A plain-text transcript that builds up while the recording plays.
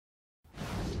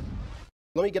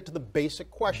Let me get to the basic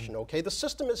question, okay? The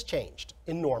system has changed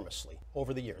enormously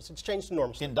over the years. It's changed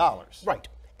enormously. In dollars. Right.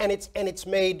 And it's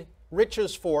made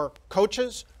riches for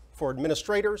coaches, for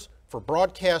administrators, for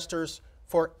broadcasters,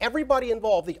 for everybody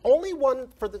involved. The only one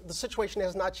for the situation that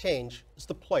has not changed is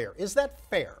the player. Is that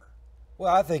fair?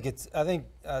 Well, I think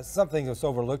something that's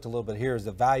overlooked a little bit here is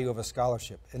the value of a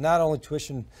scholarship, and not only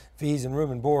tuition fees and room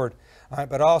and board,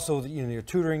 but also your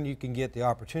tutoring. You can get the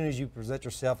opportunities you present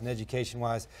yourself, and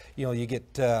education-wise, you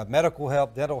get medical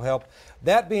help, dental help.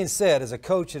 That being said, as a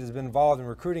coach that has been involved in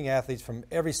recruiting athletes from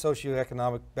every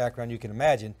socioeconomic background you can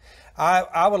imagine,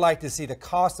 I would like to see the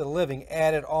cost of living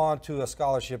added on to a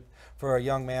scholarship for a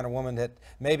young man or woman that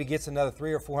maybe gets another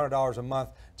 $300 or $400 a month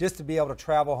just to be able to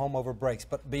travel home over breaks.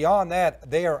 But beyond that,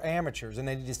 they are amateurs, and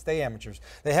they need to stay amateurs.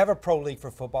 They have a pro league for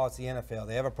football, it's the NFL.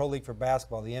 They have a pro league for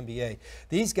basketball, the NBA.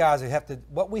 These guys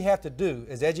what we have to do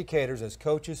as educators, as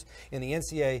coaches in the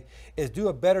NCAA, is do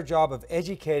a better job of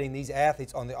educating these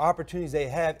athletes on the opportunities they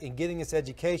have in getting this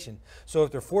education. So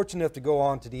if they're fortunate enough to go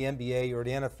on to the NBA or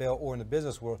the NFL or in the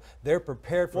business world, they're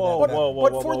prepared for that.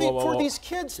 But for these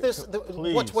kids,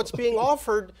 what's being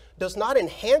offered does not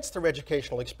enhance their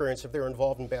educational experience if they're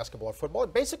involved in basketball or football.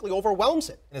 It basically overwhelms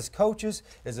it. As coaches,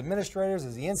 as administrators,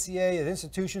 as the NCAA, as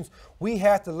institutions, we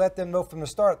have to let them know from the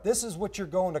start, this is what you're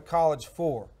going to college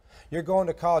for. You're going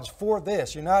to college for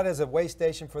this. You're not as a way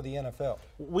station for the NFL.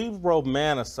 We've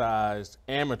romanticized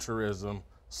amateurism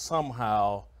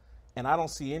somehow, and I don't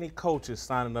see any coaches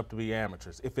signing up to be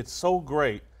amateurs. If it's so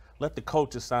great, let the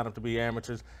coaches sign up to be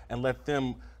amateurs and let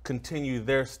them continue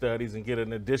their studies and get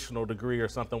an additional degree or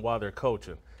something while they're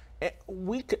coaching.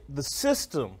 The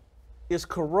system is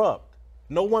corrupt.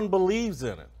 No one believes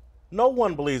in it. No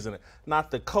one believes in it.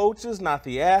 Not the coaches, not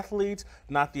the athletes,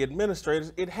 not the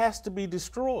administrators. It has to be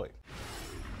destroyed.